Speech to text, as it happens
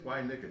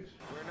by Knickish.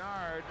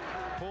 Bernard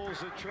pulls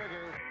the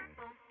trigger.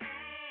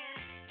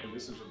 And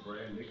this is a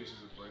brand. Knickish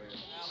is a brand.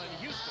 Allen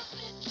Houston.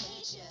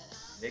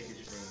 Knickish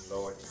means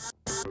loyalty.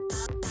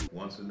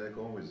 Once a Knick,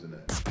 always a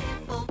Knick. James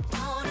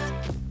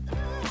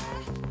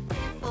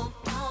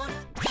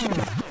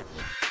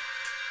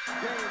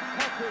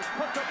touches,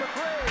 puts up a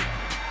three.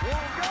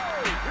 Won't go.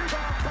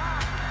 Rebound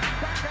back.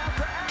 Back out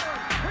to Allen.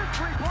 His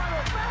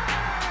three-pointer. Bang!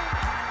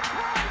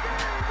 Tie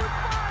game with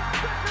 5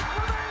 seconds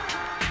remaining.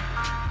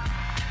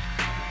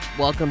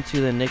 Welcome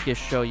to the Knickish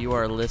Show. You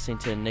are listening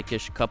to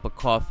Knickish Cup of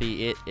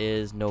Coffee. It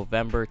is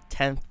November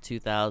 10th,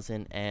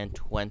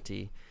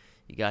 2020.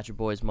 You got your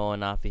boys Mo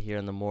and Nafi here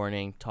in the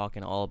morning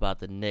talking all about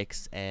the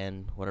Knicks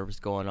and whatever's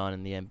going on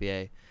in the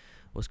NBA.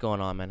 What's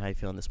going on, man? How you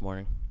feeling this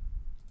morning?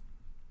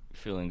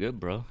 Feeling good,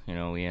 bro. You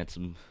know, we had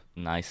some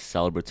nice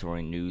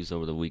celebratory news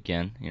over the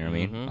weekend, you know what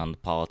I mean, on the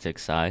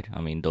politics side. I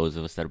mean, those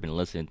of us that have been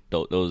listening,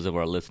 those of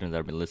our listeners that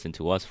have been listening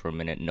to us for a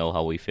minute know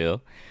how we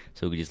feel.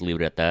 So we can just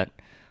leave it at that.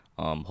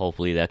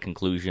 Hopefully that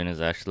conclusion is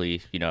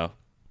actually, you know,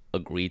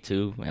 agreed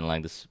to, and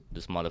like this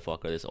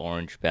motherfucker, this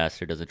orange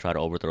bastard doesn't try to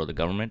overthrow the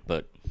government,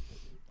 but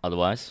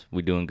otherwise,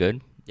 we're doing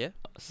good. Yeah.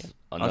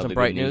 Another some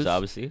bright good news, news.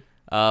 obviously.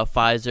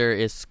 Pfizer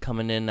is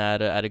coming in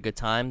at a good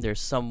time.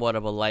 There's somewhat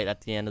of a light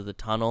at the end of the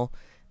tunnel.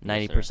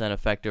 90%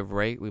 effective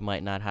rate. We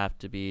might not have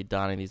to be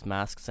donning these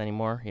masks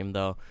anymore, even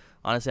though,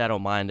 honestly, I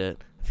don't mind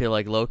it. I feel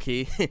like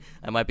low-key,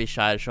 I might be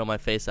shy to show my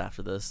face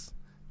after this.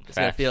 It's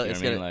Facts, gonna feel. you know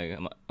It's what I gonna.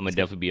 mean? Like, I'm gonna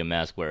definitely be a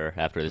mask wearer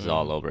after this is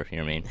all over. You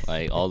know what I mean?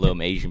 Like, all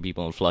them Asian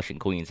people in Flushing,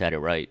 Queens had it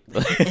right.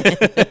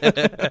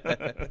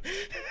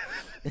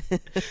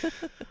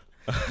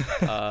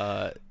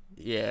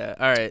 Yeah.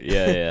 All right.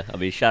 Yeah. I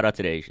mean, shout out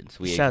to the Asians.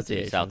 We Shout out to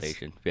Asians, the South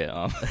Asians. Asian.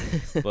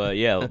 Yeah. But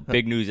yeah,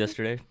 big news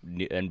yesterday.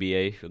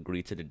 NBA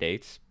agreed to the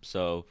dates,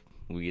 so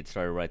we get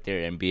started right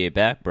there. NBA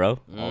back, bro.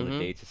 All the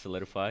dates are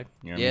solidified.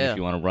 You know what I mean? If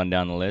you want to run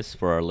down the list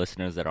for our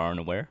listeners that aren't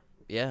aware.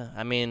 Yeah.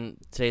 I mean,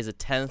 today's the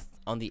 10th.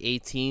 On the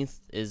 18th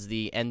is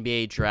the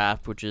NBA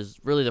draft, which is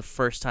really the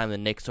first time the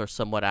Knicks are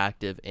somewhat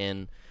active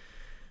in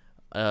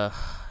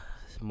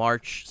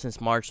March. Since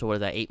March, so what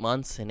is that, 8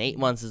 months? In 8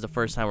 months is the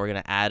first time we're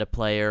going to add a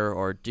player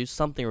or do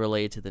something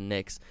related to the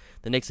Knicks.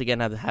 The Knicks, again,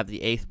 have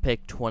the 8th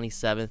pick,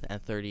 27th,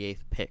 and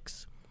 38th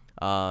picks.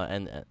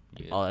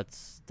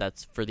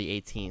 That's for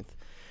the 18th.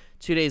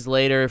 2 days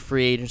later,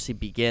 free agency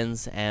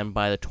begins, and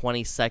by the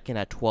 22nd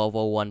at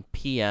 12:01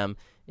 p.m.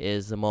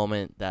 is the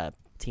moment that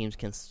teams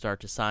can start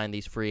to sign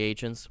these free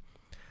agents.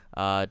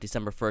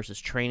 December 1st is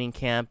training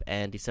camp,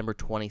 and December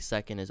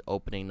 22nd is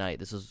opening night.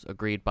 This is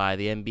agreed by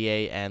the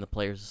NBA and the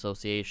Players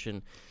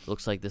Association. It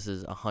looks like this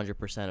is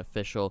 100%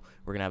 official.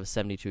 We're going to have a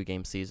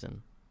 72-game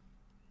season.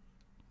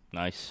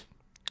 Nice.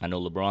 I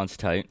know LeBron's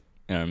tight.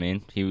 You know what I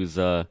mean? He was,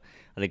 I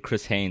think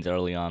Chris Haynes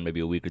early on,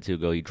 maybe a week or two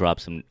ago, he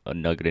dropped a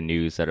nugget of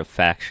news that a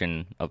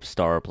faction of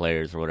star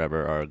players or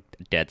whatever are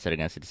dead set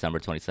against it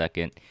December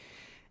 22nd.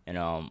 And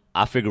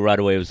I figured right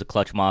away it was the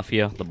Clutch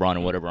Mafia, LeBron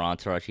and whatever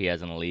entourage he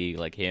has in the league,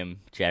 like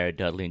him, Jared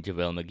Dudley, and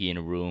JaVale McGee in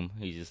a room.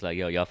 He's just like,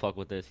 yo, y'all fuck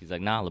with this? He's like,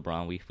 nah,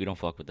 LeBron, we don't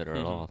fuck with it at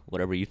all.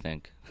 Whatever you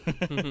think.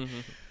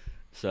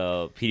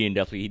 So he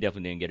definitely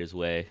didn't get his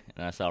way.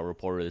 And I saw a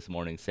reporter this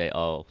morning say,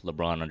 oh,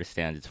 LeBron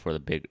understands it's for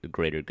the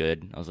greater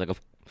good. I was like,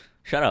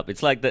 shut up.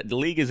 It's like the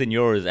league isn't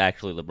yours,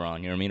 actually, LeBron.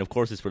 You know what I mean? Of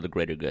course it's for the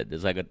greater good.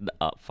 There's like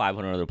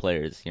 500 other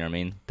players, you know what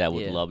I mean, that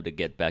would love to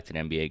get back to the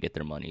NBA, get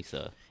their money.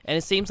 So. And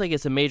it seems like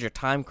it's a major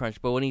time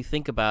crunch, but when you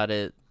think about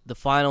it, the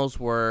finals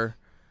were,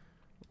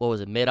 what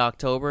was it,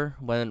 mid-October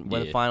when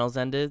the finals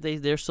ended?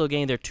 They're still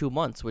getting their 2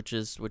 months, which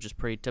is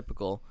pretty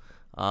typical.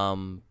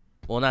 Well,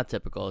 not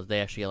typical.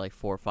 They actually get like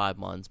 4 or 5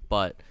 months,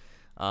 but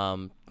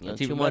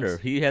That's even better.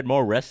 He had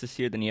more rest this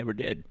year than he ever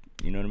did.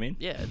 You know what I mean?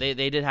 Yeah, they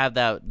did have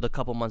the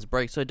couple months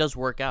break, so it does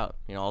work out.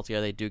 You know,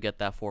 altogether they do get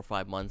that 4 or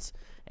 5 months,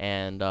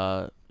 and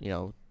you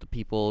know, the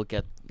people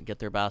get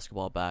their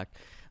basketball back.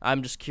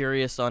 I'm just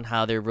curious on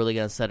how they're really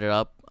going to set it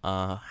up,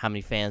 how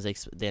many fans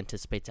they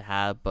anticipate to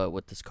have, but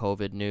with this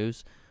COVID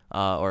news,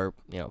 or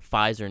you know,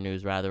 Pfizer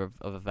news rather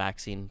of a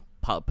vaccine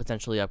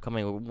potentially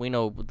upcoming, we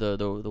know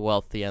the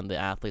wealthy and the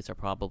athletes are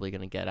probably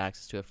going to get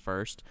access to it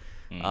first.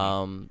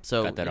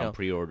 So got that on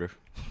pre-order.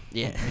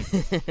 Yeah.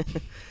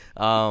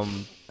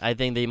 I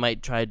think they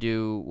might try to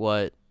do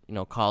what, you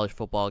know, college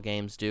football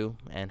games do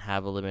and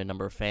have a limited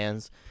number of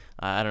fans.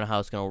 I don't know how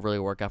it's going to really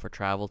work out for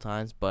travel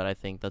times, but I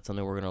think that's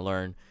something we're going to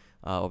learn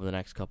over the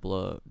next couple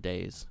of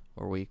days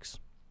or weeks.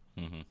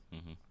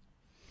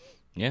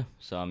 Yeah,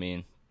 so I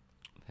mean,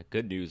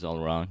 good news all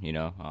around, you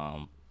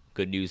know.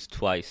 Good news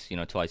twice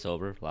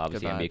over.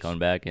 Obviously, NBA coming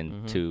back,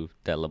 and two,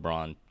 that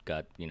LeBron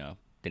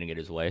didn't get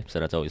his way, so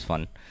that's always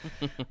fun.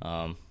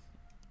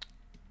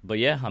 But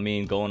yeah, I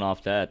mean, going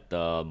off that,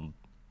 the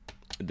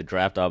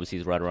draft obviously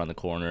is right around the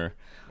corner.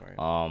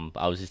 Right.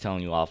 I was just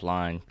telling you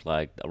offline,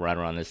 like right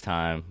around this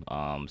time,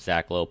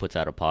 Zach Lowe puts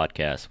out a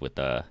podcast with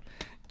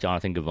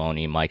Jonathan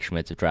Givony, Mike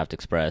Schmitz of Draft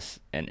Express,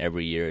 and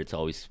every year it's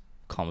always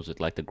comes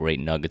with like the great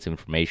nuggets of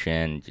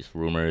information, just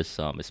rumors,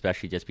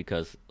 especially just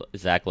because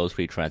Zach Lowe's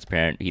pretty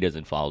transparent. He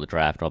doesn't follow the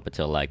draft up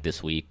until like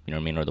this week, you know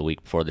what I mean, or the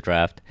week before the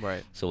draft.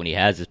 Right. So when he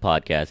has his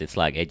podcast, it's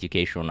like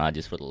educational, not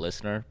just for the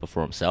listener, but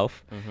for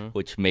himself,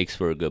 which makes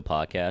for a good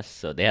podcast.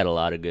 So they had a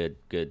lot of good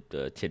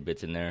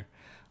tidbits in there.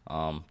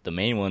 The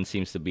main one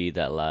seems to be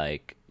that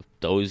like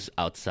those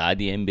outside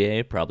the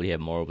NBA probably have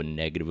more of a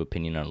negative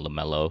opinion on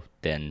LaMelo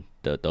than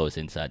those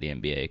inside the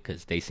NBA,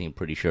 because they seem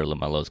pretty sure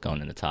LaMelo's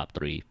going in the top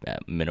 3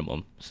 at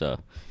minimum. So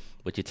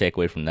what you take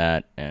away from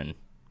that, and,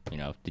 you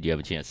know, did you have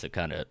a chance to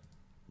kind of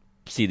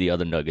see the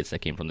other nuggets that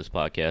came from this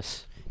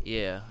podcast?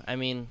 Yeah, I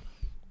mean,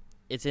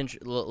 it's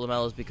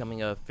LaMelo's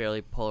becoming a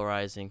fairly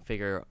polarizing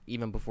figure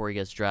even before he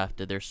gets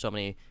drafted. There's so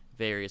many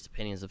various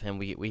opinions of him.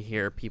 We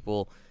hear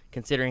people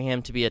considering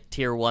him to be a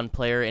tier 1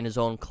 player in his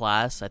own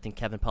class. I think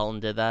Kevin Pelton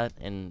did that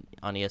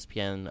on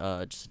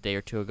ESPN just a day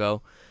or two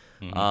ago.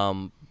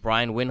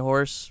 Brian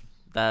Windhorst,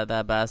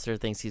 that bastard,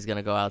 thinks he's going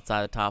to go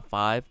outside the top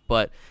 5.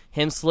 But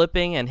him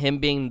slipping and him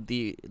being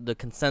the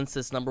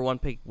consensus number 1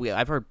 pick,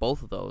 I've heard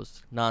both of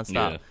those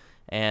nonstop. Yeah.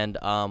 And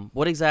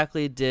what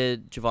exactly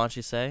did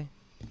Giovanni say?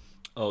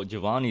 Oh,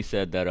 Giovanni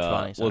said that.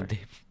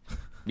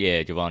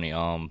 Giovanni.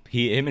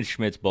 Him and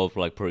Schmitz both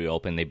were like pretty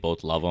open. They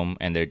both love him,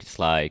 and they're just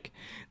like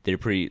they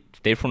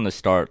from the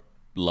start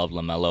love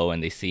LaMelo,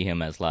 and they see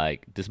him as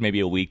like, this may be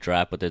a weak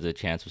draft, but there's a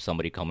chance of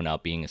somebody coming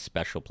out being a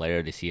special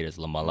player. They see it as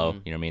LaMelo.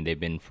 You know what I mean? They've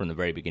been, from the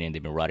very beginning,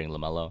 they've been riding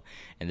LaMelo,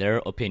 and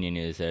their opinion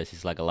is there's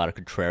just like a lot of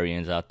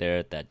contrarians out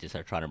there that just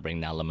are trying to bring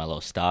down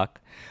LaMelo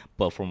stock.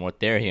 But from what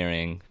they're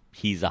hearing,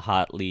 he's a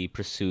hotly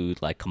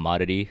pursued like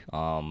commodity.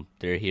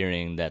 They're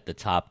hearing that the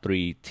top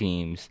 3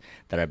 teams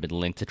that have been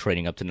linked to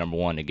trading up to number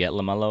 1 to get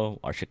LaMelo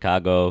are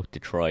Chicago,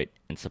 Detroit,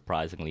 and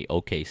surprisingly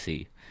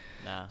OKC.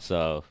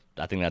 So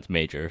I think that's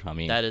major. I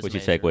mean, what'd you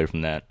take away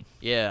from that?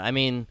 Yeah, I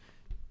mean,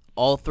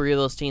 all 3 of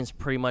those teams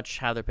pretty much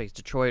have their picks: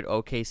 Detroit,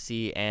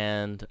 OKC,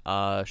 and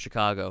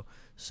Chicago.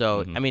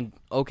 So I mean,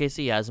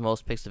 OKC has the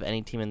most picks of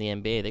any team in the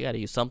NBA. They got to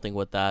use something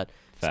with that,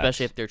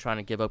 especially if they're trying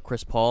to give up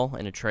Chris Paul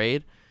in a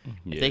trade.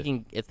 Yeah.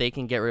 If they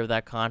can get rid of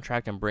that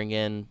contract and bring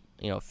in,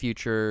 you know,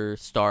 future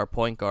star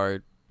point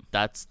guard,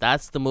 that's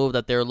the move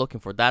that they're looking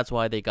for. That's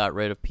why they got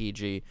rid of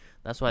PG.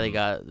 That's why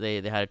they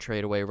had to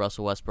trade away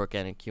Russell Westbrook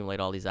and accumulate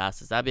all these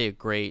assets. That'd be a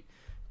great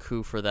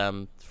coup for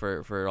them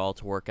for it all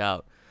to work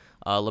out.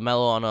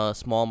 LaMelo on a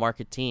small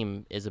market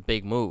team is a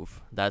big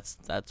move. That's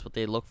what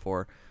they look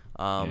for.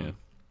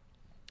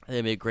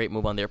 They made a great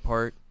move on their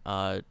part.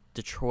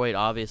 Detroit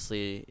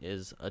obviously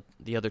is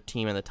the other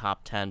team in the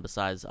top 10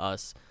 besides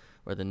us,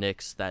 or the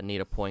Knicks, that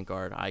need a point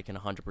guard. I can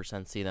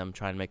 100% see them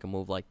trying to make a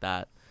move like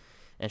that.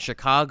 And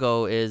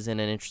Chicago is in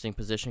an interesting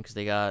position because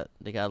they got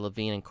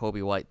LaVine and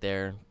Kobe White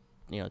there.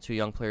 You know, 2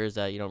 young players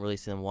that you don't really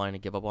see them wanting to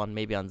give up on.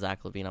 Maybe on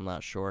Zach LaVine, I'm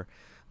not sure.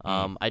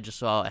 I just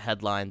saw a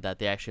headline that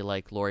they actually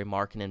like Lauri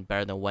Markkanen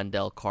better than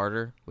Wendell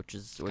Carter, which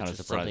is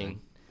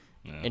something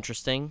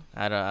interesting.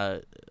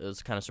 It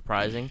was kind of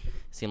surprising. It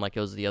seemed like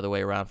it was the other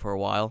way around for a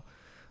while.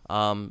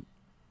 An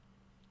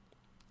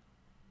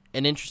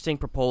interesting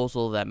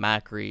proposal that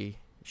Macri,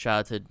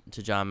 shout out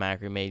to John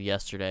Macri, made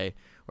yesterday,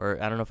 or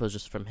I don't know if it was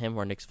just from him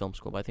or Knicks Film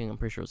School, but I'm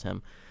pretty sure it was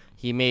him.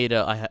 He made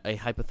a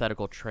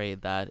hypothetical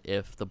trade that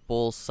if the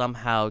Bulls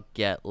somehow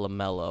get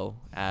LaMelo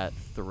at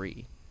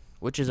 3,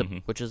 which is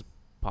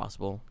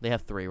possible. They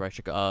have 3, right?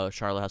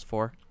 Charlotte has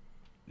 4.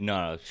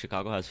 No,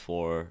 Chicago has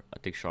 4. I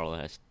think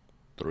Charlotte has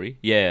 3.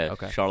 Yeah,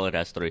 okay. Charlotte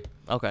has 3.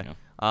 Okay.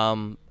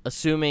 Yeah.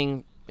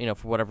 Assuming, you know,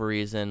 for whatever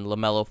reason,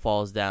 LaMelo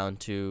falls down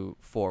to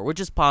 4, which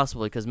is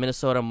possible because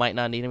Minnesota might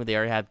not need him. They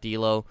already have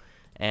D'Lo,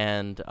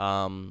 and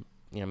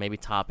you know, maybe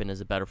Toppin is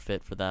a better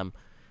fit for them.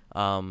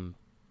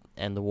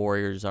 And the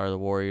Warriors are the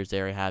Warriors. They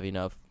already have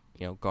enough,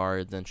 you know,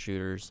 guards and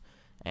shooters.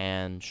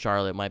 And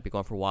Charlotte might be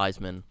going for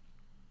Wiseman.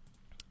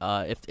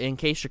 If in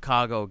case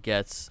Chicago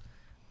gets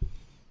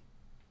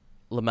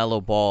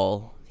LaMelo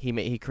Ball,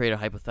 he created a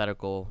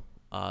hypothetical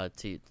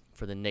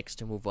for the Knicks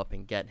to move up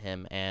and get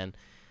him, and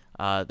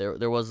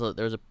there was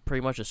a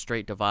pretty much a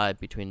straight divide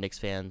between Knicks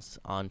fans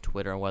on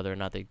Twitter on whether or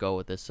not they'd go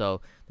with this.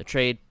 So the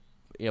trade,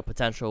 you know,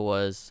 potential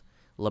was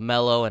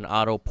LaMelo and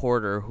Otto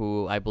Porter,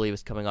 who I believe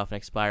is coming off an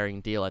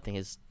expiring deal. I think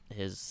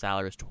his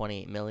salary is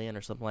 $28 million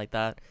or something like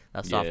that.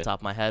 That's off the top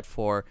of my head.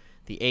 For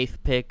the 8th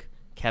pick,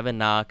 Kevin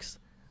Knox,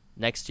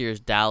 next year's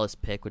Dallas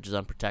pick, which is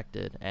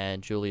unprotected,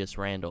 and Julius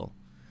Randle.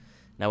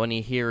 Now, when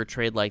you hear a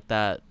trade like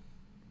that,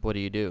 what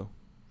do?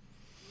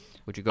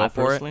 Would you go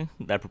for it?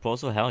 That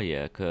proposal, hell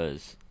yeah,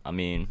 because, I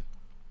mean,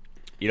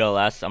 you know,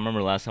 I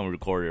remember last time we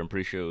recorded, I'm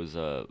pretty sure it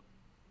was,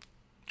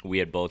 we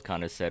had both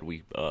kind of said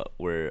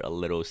we're a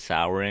little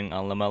souring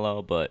on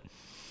LaMelo, but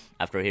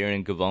after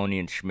hearing Gavoni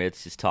and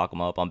Schmitz just talk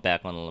him up, I'm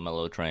back on the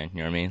LaMelo train.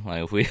 You know what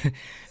I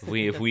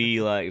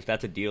mean? Like if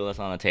that's a deal that's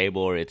on the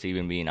table or it's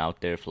even being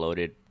out there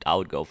floated, I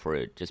would go for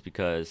it. Just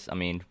because, I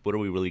mean, what are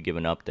we really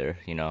giving up there?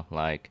 You know,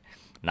 like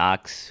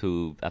Knox,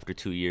 who after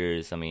 2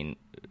 years, I mean,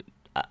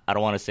 I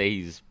don't want to say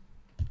he's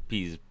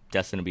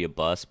destined to be a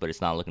bust, but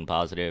it's not looking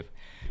positive.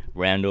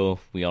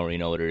 Randall, we already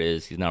know what it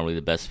is. He's not really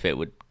the best fit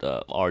with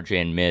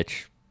RJ and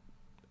Mitch.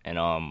 And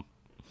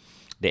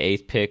the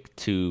 8th pick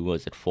to,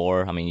 was it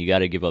 4? I mean, you got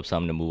to give up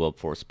something to move up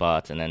 4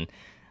 spots. And then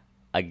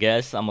I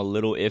guess I'm a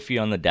little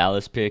iffy on the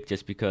Dallas pick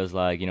just because,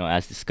 like, you know,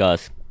 as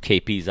discussed,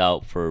 KP's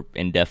out for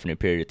indefinite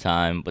period of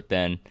time. But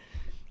then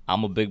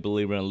I'm a big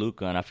believer in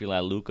Luka, and I feel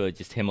like Luka,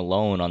 just him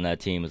alone on that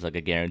team, is like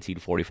a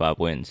guaranteed 45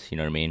 wins, you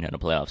know what I mean, and a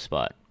playoff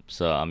spot.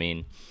 So, I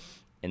mean,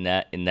 in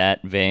that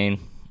vein,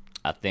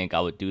 I think I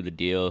would do the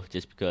deal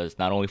just because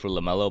not only for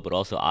LaMelo, but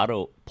also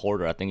Otto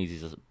Porter. I think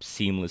he's a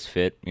seamless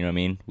fit, you know what I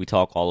mean? We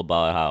talk all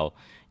about how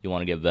you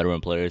want to get veteran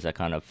players that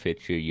kind of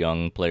fit your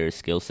young players'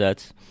 skill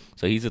sets.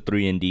 So he's a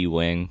 3-and-D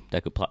wing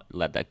that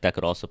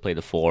could also play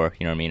the 4,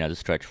 you know what I mean, as a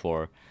stretch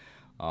 4.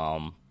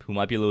 Who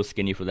might be a little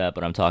skinny for that,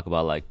 but I'm talking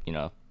about, like, you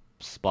know,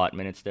 spot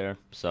minutes there.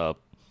 So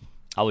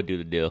I would do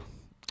the deal.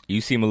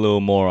 You seem a little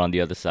more on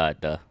the other side,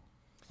 though,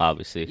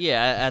 obviously.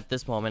 Yeah, at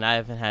this moment, I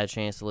haven't had a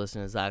chance to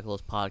listen to Zach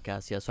Lowe's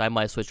podcast yet, so I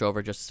might switch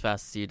over just as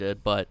fast as you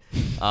did. But,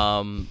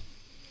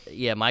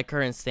 yeah, my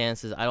current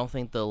stance is I don't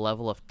think the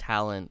level of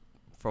talent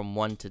from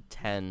 1 to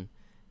 10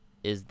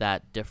 is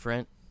that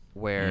different,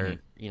 where,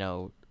 you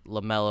know,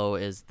 LaMelo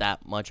is has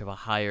that much of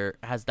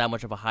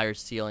a higher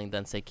ceiling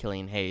than, say,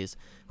 Killian Hayes,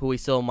 who we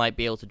still might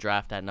be able to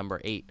draft at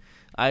number 8.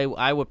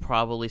 I would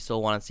probably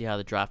still want to see how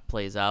the draft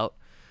plays out.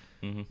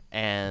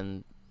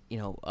 And, you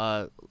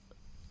know,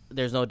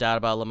 there's no doubt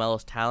about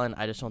LaMelo's talent.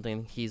 I just don't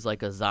think he's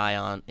like a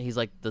Zion. He's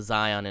like the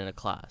Zion in a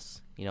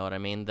class. You know what I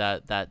mean?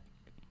 That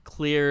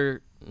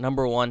clear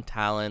number 1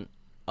 talent,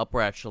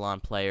 upper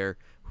echelon player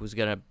who's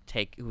gonna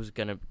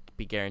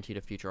be guaranteed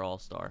a future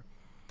All-Star.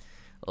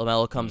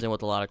 LaMelo comes in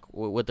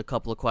with a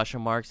couple of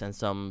question marks and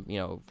some, you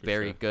know,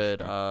 very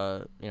good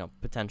you know,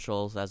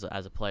 potentials as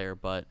a player.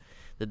 But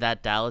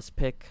that Dallas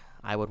pick,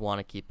 I would want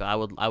to keep it. I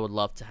would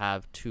love to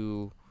have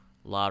 2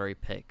 lottery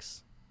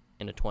picks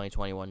in a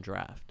 2021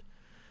 draft.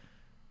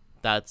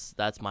 That's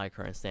my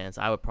current stance.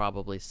 I would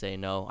probably say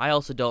no. I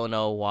also don't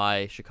know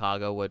why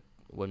Chicago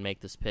would make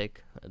this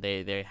pick.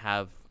 They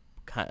have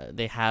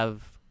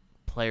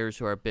players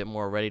who are a bit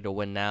more ready to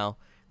win now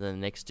than the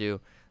Knicks do.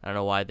 I don't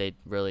know why they'd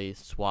really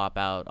swap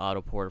out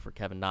Otto Porter for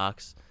Kevin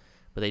Knox,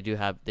 but they do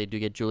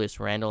get Julius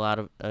Randle out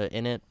of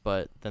in it.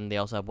 But then they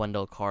also have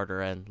Wendell Carter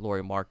and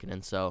Lauri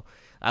Markkanen. So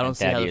I don't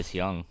see Thaddeus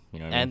Young, you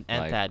know what I mean?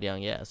 And Thad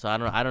Young, yeah. So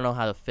I don't know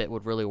how the fit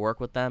would really work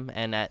with them.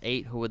 And at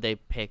 8, who would they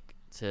pick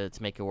to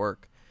make it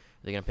work?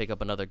 Are they gonna pick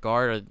up another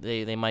guard, or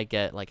they might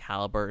get like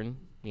Halliburton?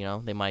 You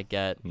know, they might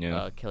get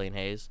Killian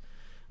Hayes.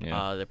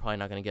 Yeah. They're probably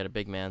not gonna get a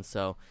big man.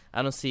 So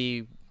I don't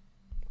see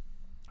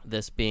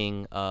this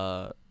being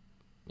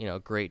you know,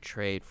 great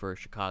trade for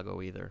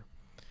Chicago either.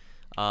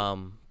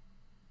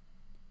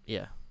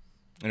 Yeah.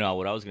 You know,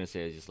 what I was going to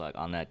say is just like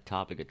on that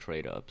topic of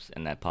trade-ups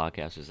and that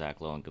podcast with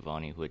Zach Lowe and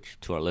Gavoni, which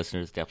to our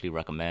listeners definitely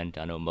recommend.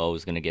 I know Mo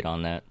is going to get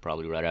on that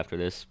probably right after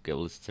this. Go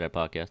listen to that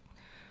podcast.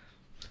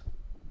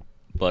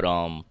 But,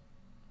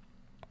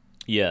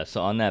 yeah,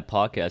 so on that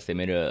podcast, they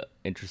made a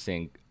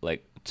interesting,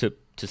 like, to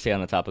stay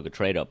on the topic of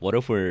trade-up. What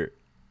if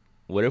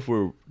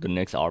the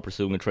Knicks are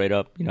pursuing a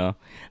trade-up, you know?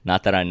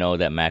 Not that I know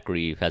that Matt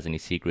Reeve has any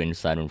secret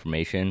inside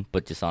information,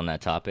 but just on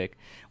that topic,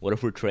 what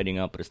if we're trading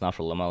up, but it's not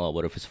for LaMelo?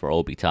 What if it's for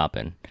Obi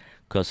Toppin?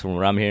 Because from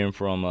what I'm hearing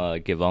from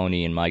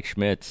Gavoni and Mike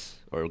Schmitz,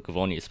 or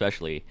Gavoni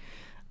especially,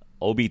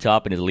 Obi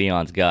Toppin is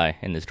Leon's guy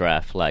in this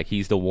draft. Like,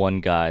 he's the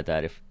one guy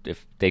that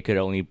if they could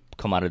only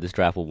come out of this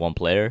draft with one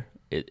player,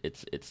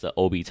 it's the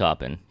Obi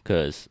Toppin.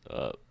 Because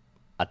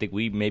I think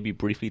we maybe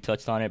briefly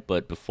touched on it,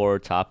 but before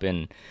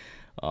Toppin...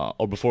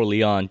 or before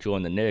Leon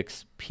joined the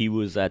Knicks, he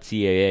was at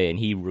CAA and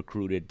he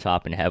recruited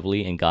Toppin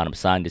heavily and got him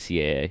signed to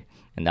CAA.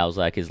 And that was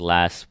like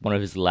one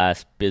of his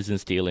last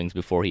business dealings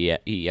before he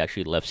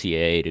actually left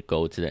CAA to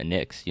go to the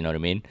Knicks. You know what I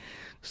mean?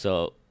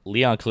 So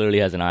Leon clearly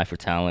has an eye for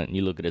talent.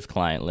 You look at his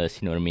client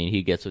list. You know what I mean?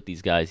 He gets with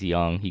these guys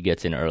young. He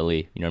gets in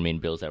early. You know what I mean?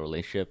 Builds that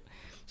relationship.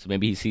 So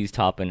maybe he sees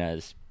Toppin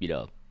as, you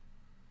know,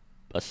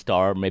 a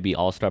star, maybe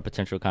all-star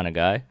potential kind of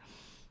guy.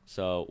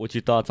 So what's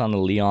your thoughts on the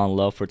Leon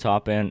love for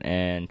Toppin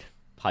and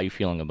how you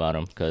feeling about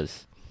him?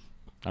 Because,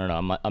 I don't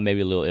know, I'm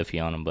maybe a little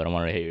iffy on him, but I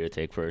want to hear your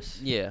take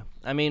first. Yeah.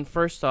 I mean,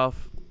 first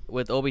off,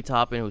 with Obi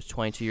Toppin, who's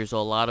 22 years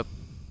old, a lot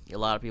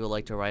of people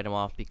like to write him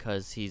off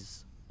because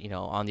he's, you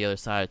know, on the other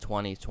side of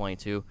 20,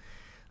 22.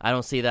 I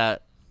don't see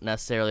that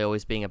necessarily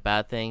always being a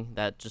bad thing.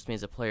 That just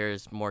means the player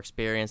is more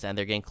experienced and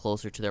they're getting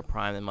closer to their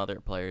prime than other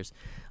players.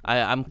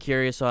 I'm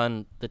curious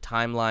on the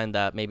timeline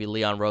that maybe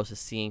Leon Rose is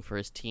seeing for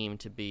his team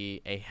to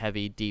be a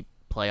heavy, deep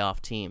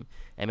playoff team,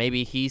 and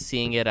maybe he's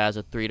seeing it as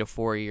a 3 to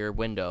 4 year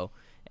window,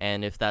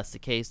 and if that's the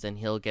case, then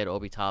he'll get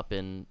Obi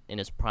Toppin in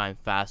his prime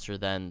faster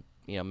than,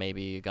 you know,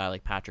 maybe a guy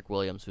like Patrick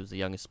Williams, who's the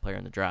youngest player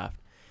in the draft.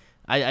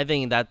 I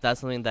think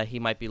that's something that he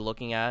might be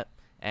looking at,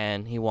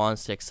 and he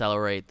wants to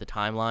accelerate the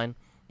timeline,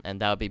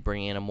 and that would be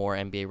bringing in a more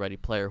NBA ready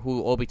player.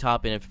 Who Obi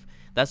Toppin, if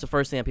that's the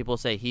first thing that people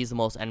say, he's the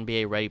most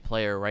NBA ready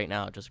player right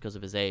now just because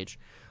of his age.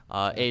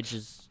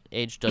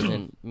 Age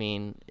doesn't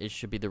mean it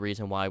should be the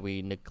reason why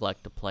we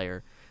neglect a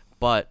player.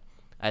 But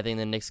I think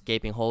the Knicks'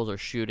 gaping holes are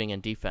shooting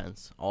and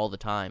defense all the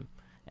time.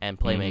 and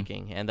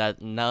playmaking, and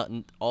that not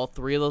all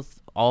three of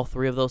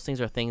those things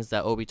are things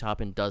that Obi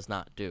Toppin does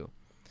not do.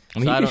 I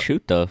mean, he can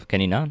shoot though,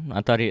 can he not?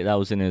 I thought that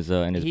was in his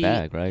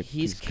bag, right?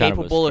 He's kind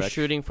capable of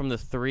shooting from the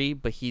three,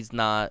 but he's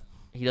not.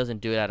 He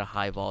doesn't do it at a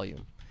high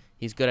volume.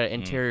 He's good at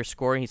interior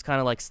scoring. He's kind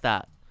of like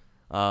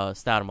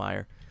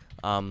Stoudemire.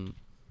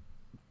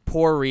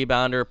 Poor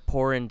rebounder,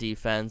 poor in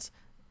defense,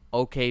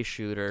 okay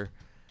shooter.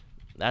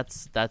 But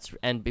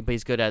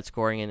he's good at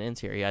scoring in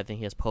interior. I think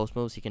he has post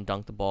moves. He can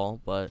dunk the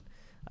ball, but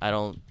I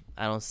don't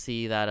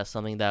see that as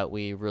something that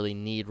we really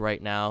need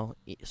right now.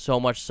 So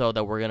much so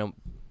that we're gonna,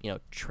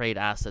 trade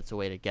assets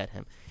away to get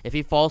him. If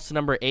he falls to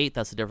number 8,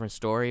 that's a different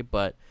story.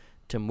 But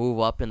to move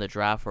up in the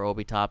draft for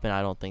Obi Toppin,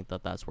 I don't think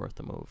that that's worth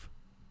the move.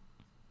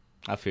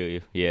 I feel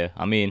you. Yeah,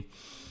 I mean,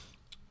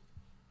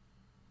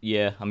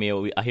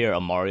 I hear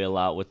Amari a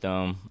lot with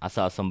them. I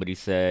saw somebody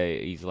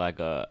say he's like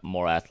a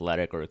more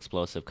athletic or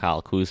explosive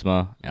Kyle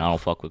Kuzma, and I don't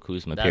fuck with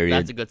Kuzma, period.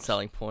 That's a good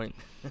selling point.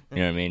 You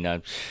know what I mean?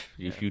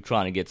 If you're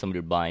trying to get somebody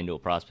to buy into a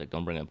prospect,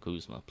 don't bring up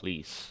Kuzma,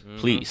 please. Mm-hmm.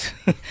 Please.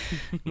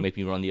 Make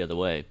me run the other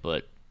way.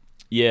 But,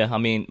 yeah, I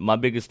mean, my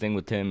biggest thing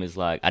with him is,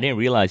 like, I didn't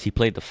realize he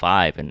played the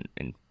 5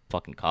 in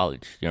fucking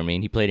college. You know what I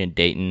mean? He played in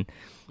Dayton,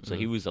 so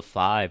he was a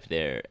 5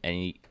 there,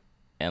 and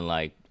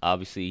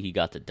obviously he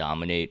got to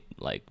dominate,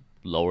 like,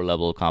 lower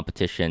level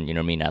competition, you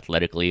know what I mean,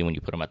 athletically. When you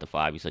put him at the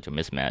 5, he's such a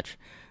mismatch.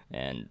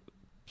 And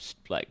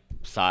like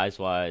size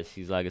wise,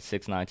 he's like a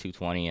 6'9",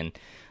 220. And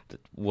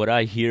what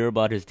I hear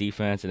about his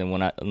defense, and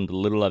then the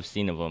little I've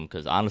seen of him,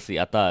 because honestly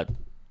I thought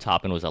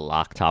Toppin was a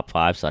lock top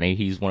 5, so I think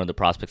he's one of the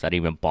prospects I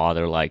didn't even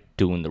bother like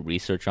doing the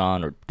research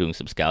on or doing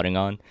some scouting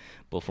on.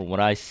 But from what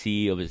I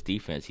see of his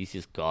defense, he's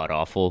just god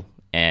awful.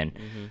 And,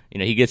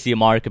 he gets the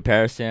Amari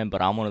comparison,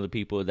 but I'm one of the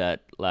people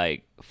that,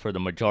 like, for the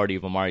majority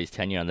of Amari's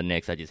tenure on the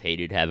Knicks, I just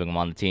hated having him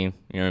on the team.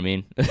 You know what I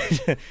mean?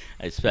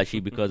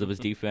 Especially because of his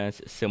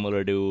defense.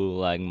 Similar to,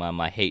 like,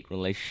 my hate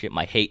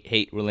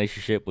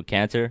relationship with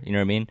Cantor. You know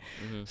what I mean?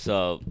 Mm-hmm.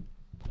 So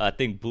I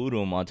think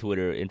Boodum on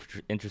Twitter,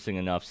 interesting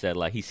enough, said,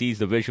 like, he sees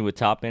the vision with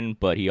Toppin,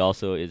 but he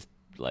also is,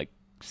 like,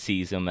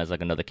 sees him as,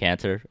 like, another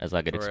Cantor, as,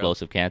 like, an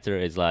explosive Cantor.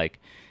 Is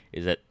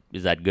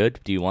that good?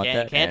 Do you want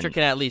that? Cantor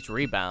can at least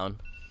rebound.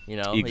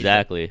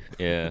 Exactly.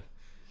 Yeah.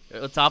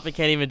 Toppin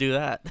can't even do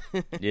that.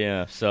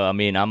 Yeah. So I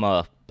mean, I'm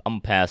a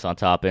pass on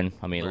Toppin.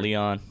 I mean,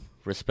 Leon,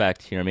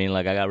 respect. You know what I mean?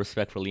 Like, I got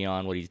respect for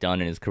Leon, what he's done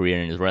in his career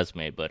and his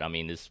resume. But I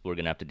mean, we're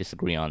gonna have to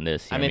disagree on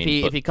this.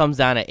 If he comes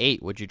down at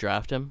 8, would you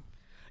draft him?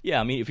 Yeah,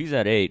 I mean, if he's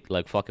at 8,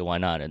 like, fuck it, why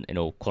not? And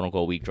quote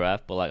unquote weak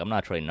draft. But like, I'm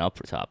not trading up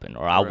for Toppin,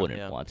 or I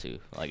wouldn't want to.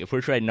 Like, if we're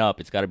trading up,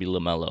 it's got to be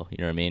LaMelo. You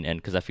know what I mean? And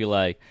because I feel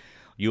like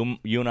you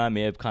and I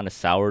may have kind of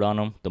soured on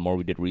him the more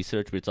we did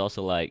research, but it's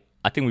also like,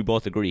 I think we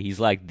both agree he's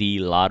like the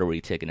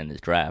lottery ticket in this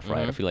draft,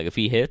 right? I feel like if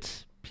he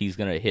hits, he's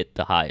gonna hit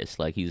the highest.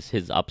 Like,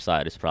 his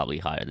upside is probably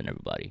higher than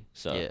everybody.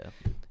 So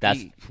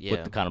that's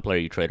what the kind of player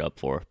you trade up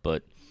for.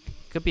 But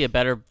could be a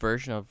better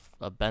version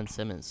of Ben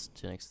Simmons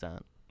to an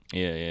extent.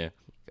 Yeah.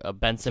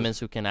 Ben Simmons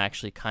who can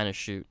actually kind of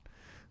shoot.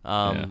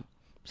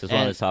 So it's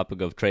on the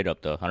topic of trade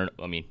up, though.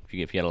 I mean, if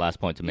you had a last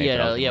point to make.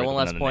 One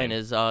last point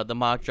is the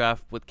mock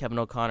draft with Kevin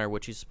O'Connor,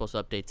 which he's supposed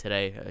to update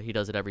today. He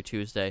does it every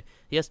Tuesday.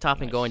 He has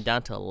Toppin going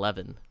down to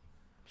 11.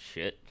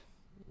 Shit.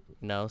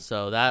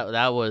 So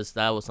that was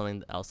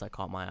something else that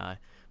caught my eye.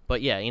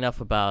 But yeah,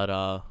 enough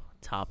about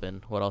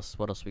Toppin. What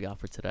else we got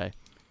for today?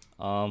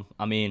 I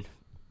mean,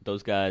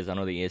 those guys, I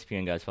know the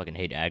ESPN guys fucking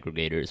hate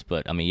aggregators,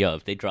 but I mean,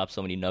 if they drop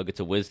so many nuggets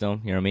of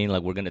wisdom, you know what I mean?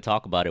 Like, we're gonna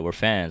talk about it. We're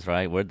fans,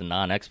 right? We're the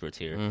non-experts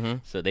here. Mm-hmm.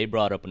 So they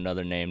brought up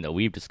another name that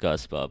we've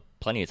discussed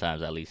plenty of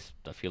times, at least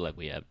I feel like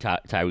we have,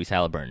 Tyrese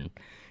Halliburton,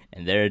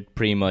 and they're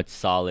pretty much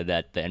solid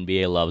that the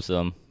NBA loves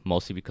them,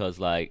 mostly because,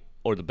 like,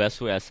 or the best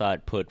way I saw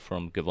it put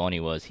from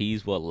Gavoni was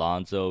he's what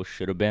Lonzo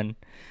should have been,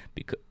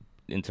 because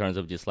in terms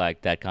of just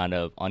like that kind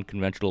of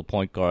unconventional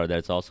point guard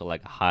that's also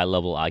like a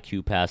high-level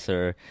IQ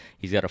passer.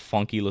 He's got a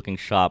funky-looking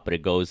shot, but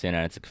it goes in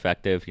and it's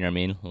effective, you know what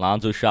I mean?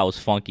 Lonzo's shot was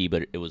funky,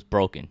 but it was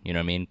broken, you know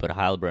what I mean? But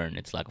Halliburton,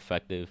 it's like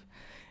effective.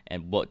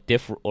 And what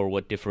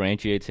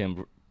differentiates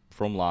him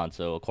from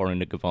Lonzo, according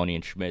to Gavoni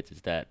and Schmitz,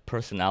 is that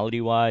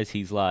personality-wise,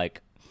 he's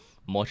like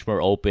much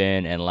more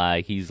open, and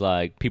like he's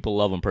like, people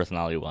love him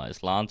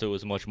personality-wise. Lonzo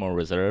is much more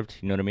reserved,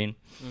 you know what I mean?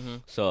 Mm-hmm.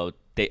 So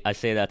I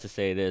say that to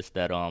say this,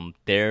 that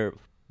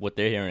what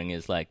they're hearing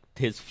is like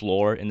his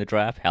floor in the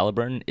draft,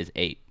 Halliburton, is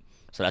 8.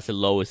 So that's the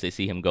lowest they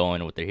see him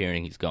going, what they're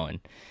hearing he's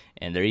going.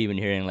 And they're even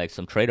hearing like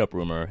some trade-up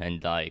rumor,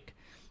 and like,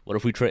 what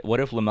if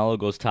LaMelo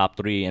goes top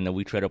 3 and then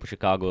we trade up with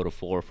Chicago to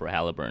 4 for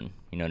Halliburton?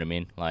 You know what I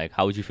mean? Like,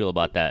 how would you feel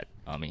about that?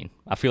 I mean,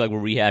 I feel like we're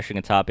rehashing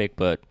a topic,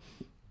 but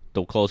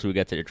the closer we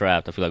get to the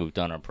draft, I feel like we've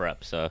done our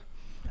prep. So,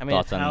 I mean,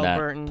 thoughts on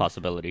that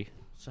possibility?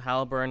 So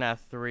Halliburton at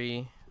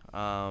 3,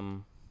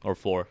 or 4, or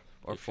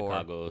 4.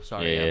 Chicago.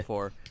 Sorry,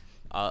 4.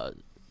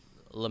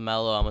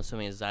 LaMelo, I'm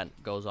assuming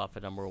that goes off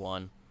at number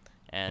 1,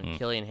 and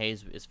Killian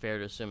Hayes is fair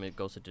to assume it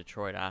goes to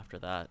Detroit after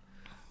that.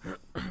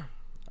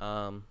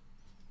 What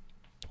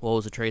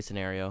was the trade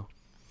scenario?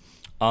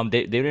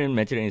 They didn't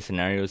mention any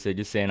scenarios. They're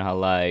just saying how,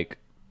 like,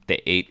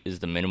 the 8 is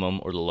the minimum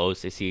or the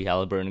lowest they see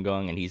Halliburton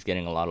going, and he's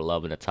getting a lot of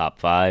love in the top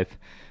 5.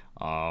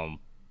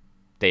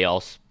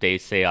 They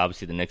say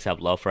obviously the Knicks have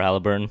love for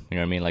Halliburton. You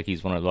know what I mean? Like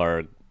he's one of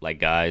our like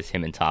guys.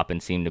 Him and Toppin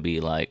seem to be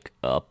like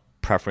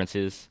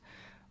preferences.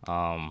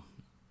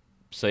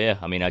 So yeah,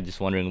 I mean, I'm just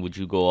wondering, would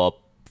you go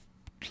up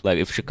like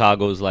if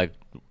Chicago's like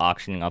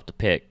auctioning off the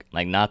pick,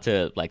 like not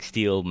to like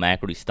steal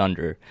Macready's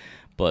thunder,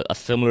 but a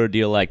similar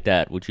deal like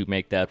that? Would you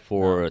make that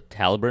for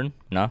Halliburton?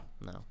 No.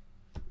 No.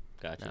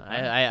 Gotcha. No,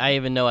 I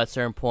even know at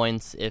certain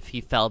points if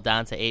he fell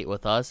down to 8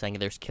 with us and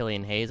there's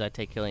Killian Hayes, I'd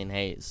take Killian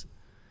Hayes.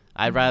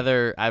 I'd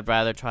rather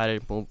try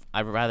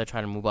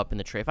to move up in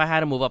the trade. If I had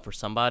to move up for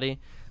somebody,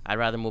 I'd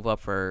rather move up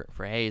for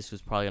Hayes,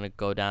 who's probably going to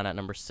go down at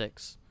number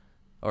 6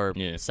 or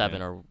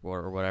 7 or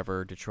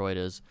whatever Detroit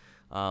is.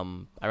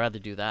 I'd rather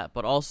do that.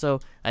 But also,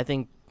 I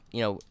think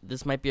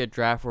this might be a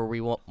draft where we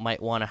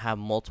might want to have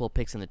multiple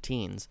picks in the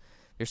teens.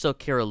 There's still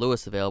Kira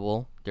Lewis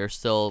available. There's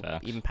still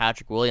even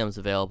Patrick Williams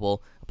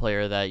available, a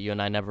player that you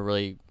and I never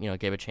really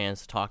gave a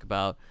chance to talk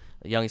about.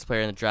 The youngest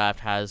player in the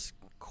draft has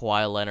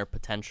Kawhi Leonard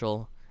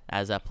potential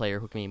as that player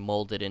who can be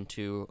molded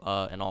into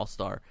an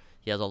all-star.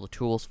 He has all the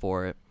tools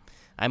for it.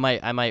 I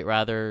might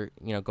rather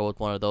go with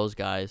one of those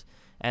guys.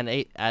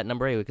 And at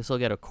number 8, we can still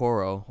get a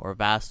Okoro or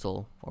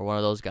Vastel or one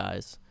of those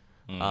guys.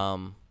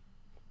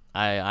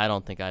 I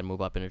don't think I'd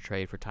move up in a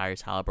trade for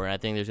Tyrese Halliburton. I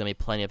think there's going to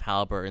be plenty of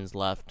Halliburtons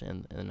left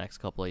in the next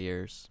couple of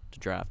years to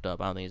draft up.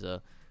 I don't think he's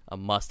a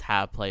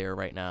must-have player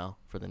right now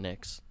for the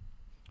Knicks.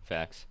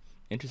 Facts.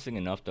 Interesting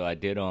enough, though, I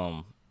did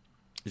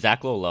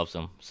Zach Lowe loves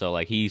him. So,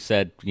 like, he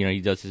said,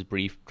 he does his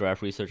brief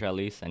draft research at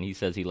least, and he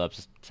says he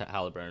loves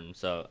Halliburton.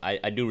 So,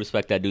 I do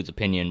respect that dude's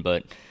opinion.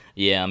 But,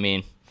 yeah, I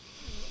mean,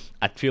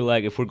 I feel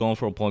like if we're going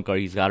for a point guard,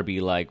 he's got to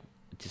be, like,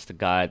 just a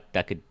guy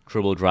that could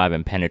dribble, drive,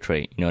 and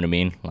penetrate. You know what I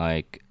mean?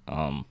 Like,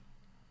 and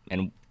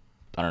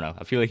I don't know.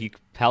 I feel like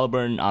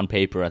Halliburton, on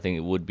paper, I think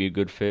it would be a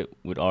good fit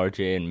with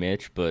RJ and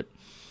Mitch. But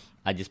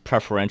I just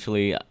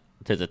preferentially,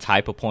 there's a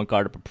type of point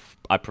guard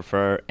I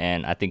prefer,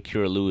 and I think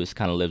Kira Lewis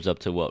kind of lives up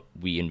to what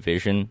we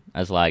envision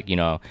as, like,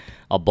 a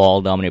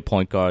ball-dominant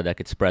point guard that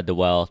could spread the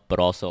wealth, but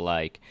also,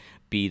 like,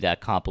 be that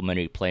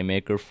complementary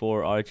playmaker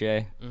for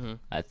RJ. Mm-hmm.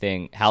 I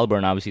think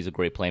Halliburton obviously is a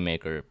great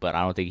playmaker, but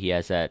I don't think he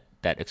has that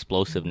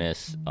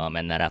explosiveness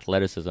and that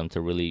athleticism to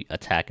really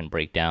attack and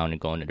break down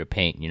and go into the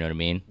paint, you know what I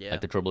mean? Yeah.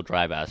 Like the dribble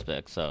drive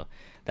aspect. So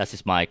that's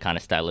just my kind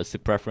of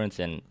stylistic preference,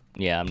 and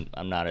yeah,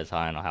 I'm not as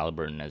high on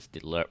Halliburton as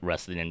the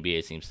rest of the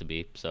NBA seems to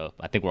be. So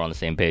I think we're on the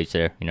same page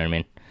there. You know what I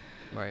mean?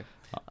 Right.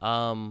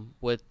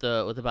 With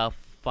about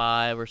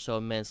 5 or so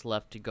minutes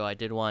left to go, I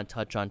did want to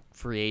touch on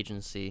free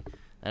agency.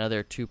 I know there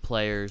are 2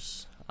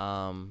 players,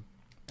 and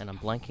I'm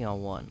blanking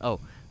on one.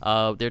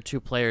 There are 2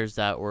 players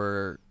that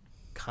were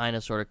kind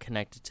of sort of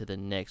connected to the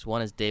Knicks.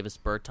 One is Davis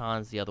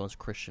Bertans. The other one's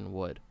Christian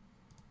Wood.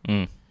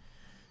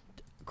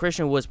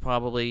 Christian Wood's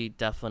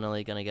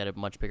definitely going to get a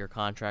much bigger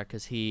contract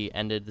because he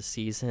ended the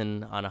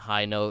season on a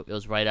high note. It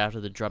was right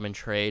after the Drummond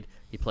trade.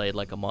 He played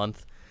like a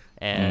month,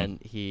 and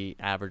he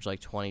averaged like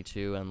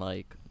 22 and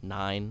like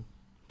 9.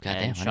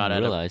 Goddamn, shot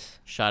at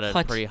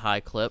a pretty high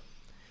clip.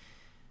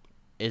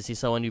 Is he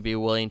someone you'd be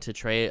willing to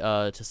trade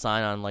to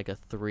sign on like a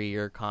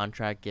 3-year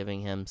contract,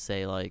 giving him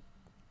say like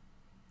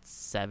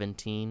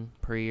 17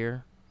 per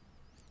year?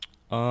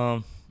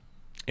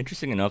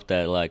 Interesting enough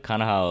that like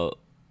kind of how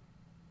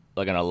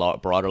like on a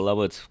lot broader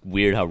level, it's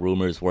weird how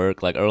rumors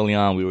work. Like early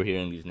on, we were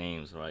hearing these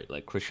names, right?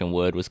 Like Christian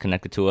Wood was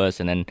connected to us,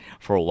 and then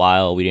for a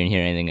while, we didn't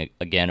hear anything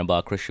again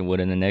about Christian Wood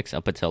in the Knicks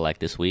up until like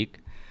this week.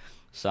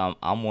 So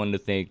I'm one to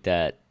think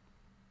that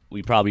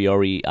we probably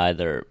already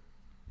either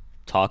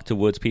talk to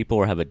Woods people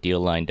or have a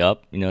deal lined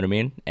up. You know what I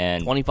mean?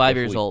 And 25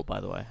 years old, by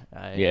the way.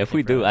 If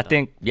we do, I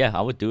think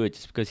I would do it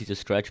just because he's a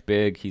stretch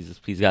big.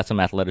 He's got some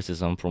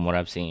athleticism from what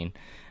I've seen.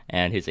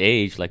 And his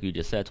age, like you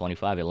just said,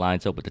 25, it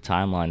lines up with the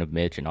timeline of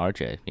Mitch and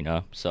RJ,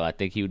 So I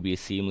think he would be a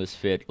seamless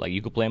fit. Like,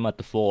 you could play him at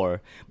the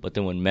 4, but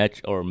then when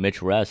Mitch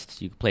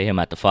rests, you could play him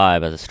at the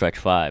 5 as a stretch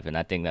 5. And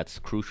I think that's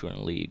crucial in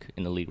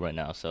the league right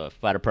now. So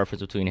if I had a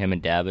preference between him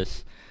and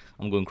Davis,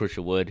 I'm going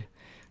Christian Wood,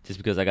 just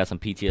because I got some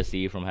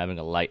PTSD from having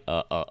a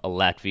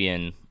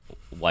Latvian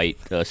white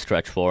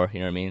stretch 4, you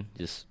know what I mean?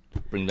 Just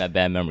bring back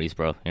bad memories,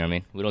 bro, you know what I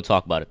mean? We don't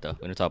talk about it, though.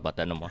 We don't talk about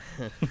that no more.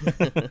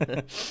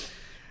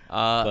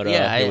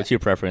 What's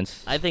your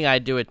preference? I think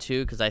I'd do it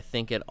too because I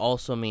think it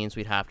also means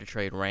we'd have to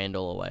trade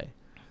Randall away,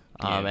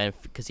 and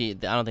because I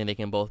don't think they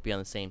can both be on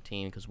the same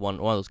team because one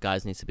of those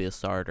guys needs to be a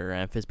starter,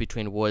 and if it's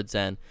between Woods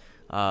and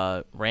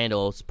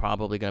Randall, it's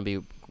probably going to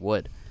be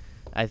Wood.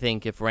 I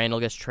think if Randall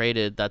gets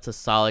traded, that's a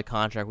solid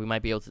contract. We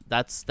might be able to.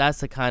 That's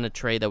the kind of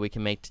trade that we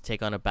can make to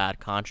take on a bad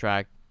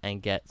contract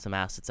and get some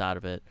assets out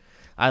of it.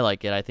 I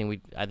like it. I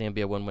think it'd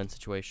be a win-win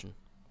situation.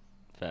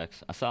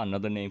 Facts. I saw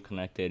another name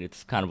connected.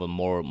 It's kind of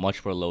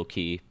much more low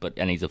key,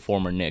 and he's a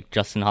former Knick,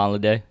 Justin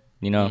Holiday.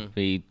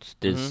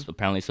 There's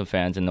apparently some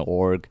fans in the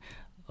org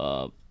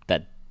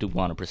that do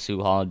want to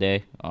pursue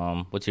Holiday.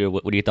 What are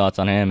your thoughts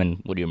on him, and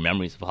what are your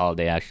memories of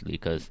Holiday actually?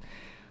 Because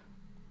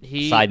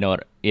side note,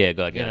 go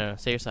ahead. No,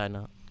 say your side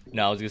note.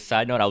 No, I was gonna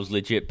side note. I was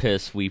legit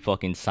pissed. We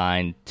fucking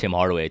signed Tim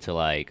Hardaway to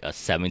like a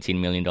 $17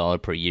 million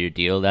per year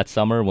deal that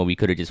summer when we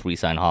could have just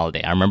re-signed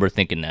Holiday. I remember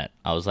thinking that.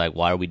 I was like,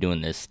 why are we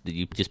doing this? Did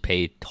you just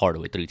pay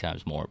Hardaway 3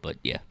 times more? But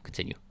yeah,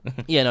 continue.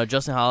 Yeah, no,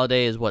 Justin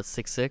Holiday is what,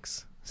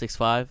 6'6", 6'5",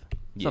 something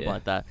Yeah.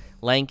 like that.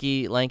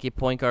 Lanky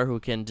point guard who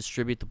can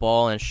distribute the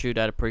ball and shoot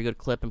at a pretty good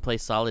clip and play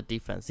solid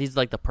defense. He's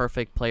like the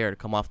perfect player to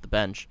come off the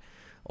bench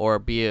or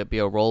be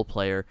a role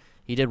player.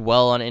 He did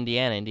well on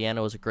Indiana.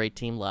 Indiana was a great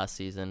team last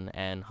season,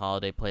 and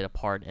Holiday played a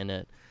part in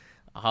it.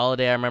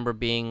 Holiday, I remember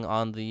being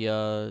on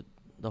the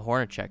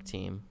Hornacek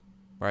team,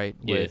 right,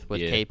 with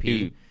KP.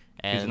 He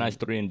was a nice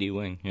 3-and-D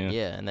wing.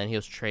 Yeah, and then he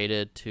was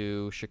traded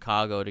to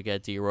Chicago to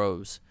get D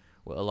Rose,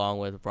 along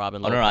with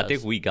Robin Oh, Lopez. no, I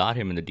think we got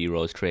him in the D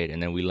Rose trade,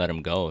 and then we let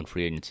him go in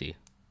free agency.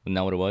 Isn't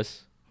that what it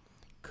was?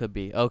 Could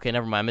be. Okay,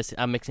 never mind.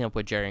 I'm mixing up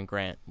with Jerry and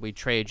Grant. We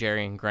traded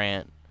Jerry and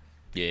Grant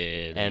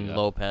Yeah. and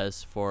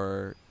Lopez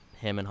for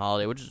him and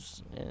Holiday, which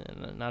is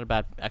not a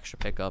bad extra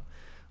pickup.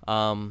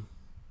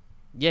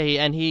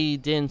 He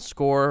didn't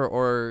score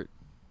or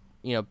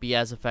be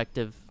as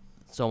effective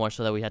so much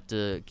so that we had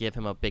to give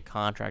him a big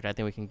contract. I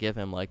think we can give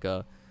him like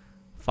a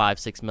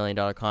 $5-6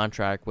 million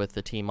contract with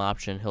the team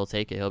option. He'll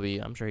take it.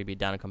 I'm sure he'd be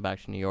down to come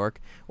back to New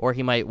York, or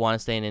he might want to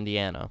stay in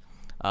Indiana.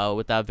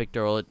 Without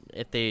Victor,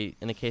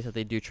 in the case that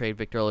they do trade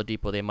Victor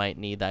Oladipo, they might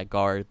need that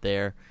guard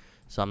there.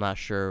 So I'm not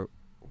sure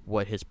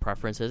what his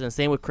preference is. And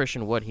same with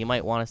Christian Wood. He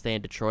might want to stay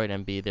in Detroit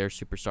and be their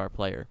superstar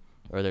player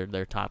or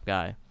their top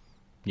guy.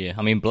 Yeah,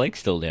 I mean, Blake's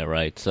still there,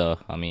 right? So,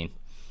 I mean,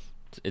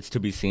 it's to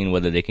be seen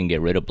whether they can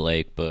get rid of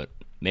Blake, but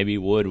maybe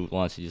Wood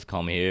wants to just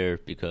come here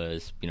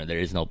because, there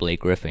is no Blake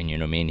Griffin, you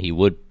know what I mean? He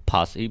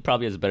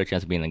probably has a better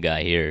chance of being the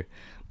guy here.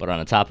 But on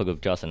the topic of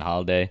Justin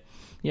Holiday,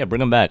 yeah,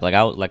 bring him back. Like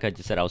I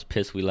just said, I was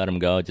pissed we let him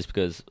go just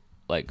because,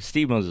 like,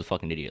 Steve Mills is a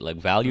fucking idiot. Like,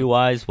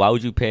 value-wise, why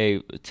would you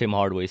pay Tim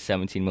Hardaway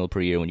 $17 million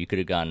per year when you could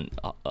have gotten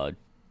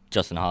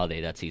Justin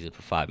Holiday that season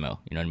for $5 million?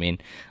 You know what I mean?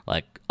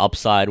 Like,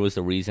 upside was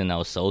the reason that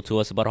was sold to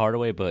us about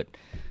Hardaway, but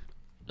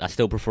I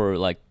still prefer,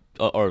 like,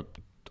 or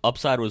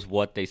upside was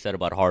what they said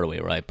about Hardaway,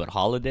 right? But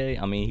Holiday,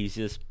 I mean, he's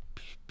a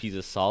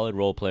solid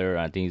role player.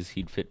 I think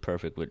he'd fit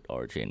perfect with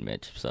RJ and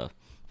Mitch. So,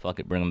 fuck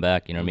it, bring him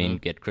back. You know what I mean?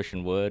 Get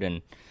Christian Wood,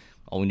 and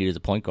all we need is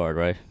a point guard,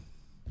 right?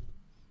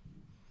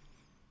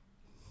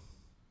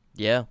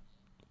 Yeah.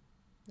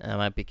 That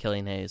might be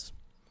Killian Hayes.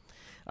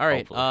 All right,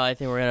 Hopefully. I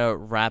think we're going to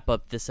wrap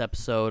up this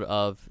episode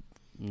of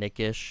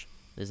Nickish.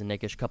 This is a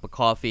Nickish Cup of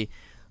Coffee.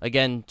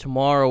 Again,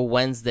 tomorrow,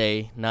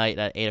 Wednesday night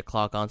at 8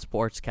 o'clock on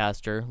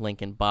Sportscaster,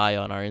 link in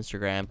bio on our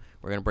Instagram.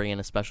 We're going to bring in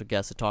a special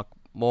guest to talk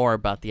more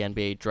about the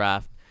NBA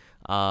draft.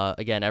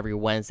 Again, every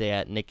Wednesday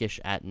at Nickish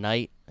at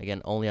night.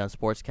 Again, only on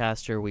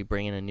Sportscaster. We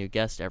bring in a new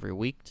guest every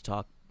week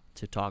to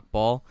talk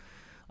ball.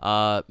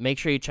 Make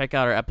sure you check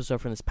out our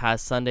episode from this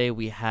past Sunday.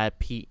 We had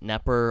Pete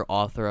Nepper,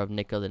 author of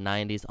Nick of the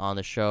 90s, on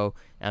the show,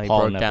 and we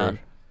broke down.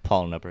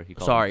 Paul Nepper.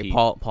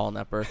 Paul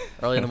Nepper.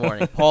 Early in the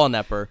morning. Paul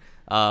Nepper.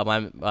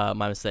 My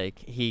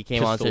mistake. He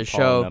came on to the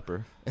show.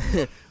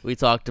 We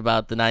talked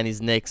about the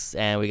 90s Knicks,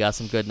 and we got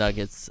some good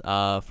nuggets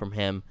from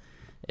him.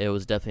 It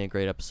was definitely a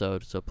great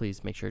episode, so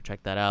please make sure to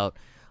check that out.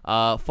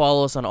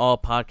 Follow us on all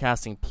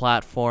podcasting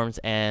platforms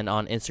and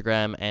on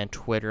Instagram and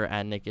Twitter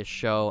at Nickish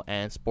Show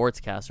and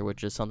Sportscaster,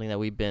 which is something that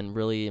we've been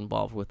really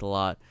involved with a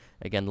lot.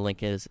 Again, the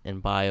link is in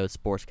bio,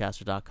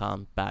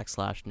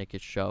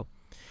 sportscaster.com/Nickish Show.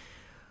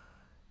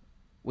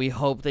 We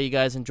hope that you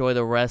guys enjoy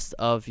the rest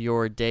of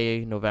your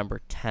day, November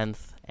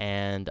 10th,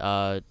 and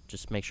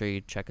just make sure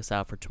you check us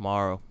out for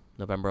tomorrow,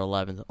 November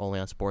 11th, only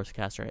on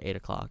Sportscaster at 8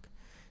 o'clock.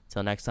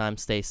 Until next time,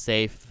 stay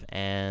safe,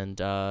 and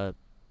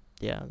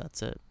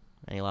that's it.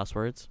 Any last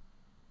words?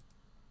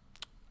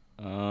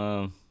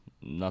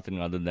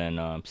 Nothing other than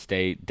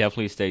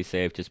definitely stay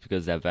safe, just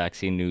because that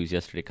vaccine news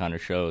yesterday kind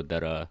of showed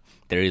that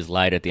there is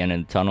light at the end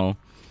of the tunnel.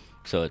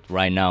 So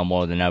right now,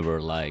 more than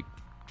ever, like,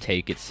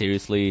 take it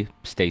seriously,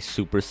 stay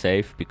super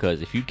safe,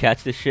 because if you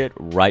catch this shit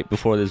right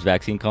before this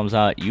vaccine comes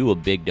out, you a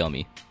big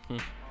dummy.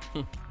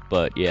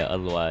 But yeah,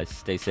 otherwise,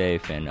 stay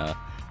safe and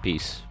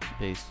peace.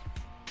 Peace.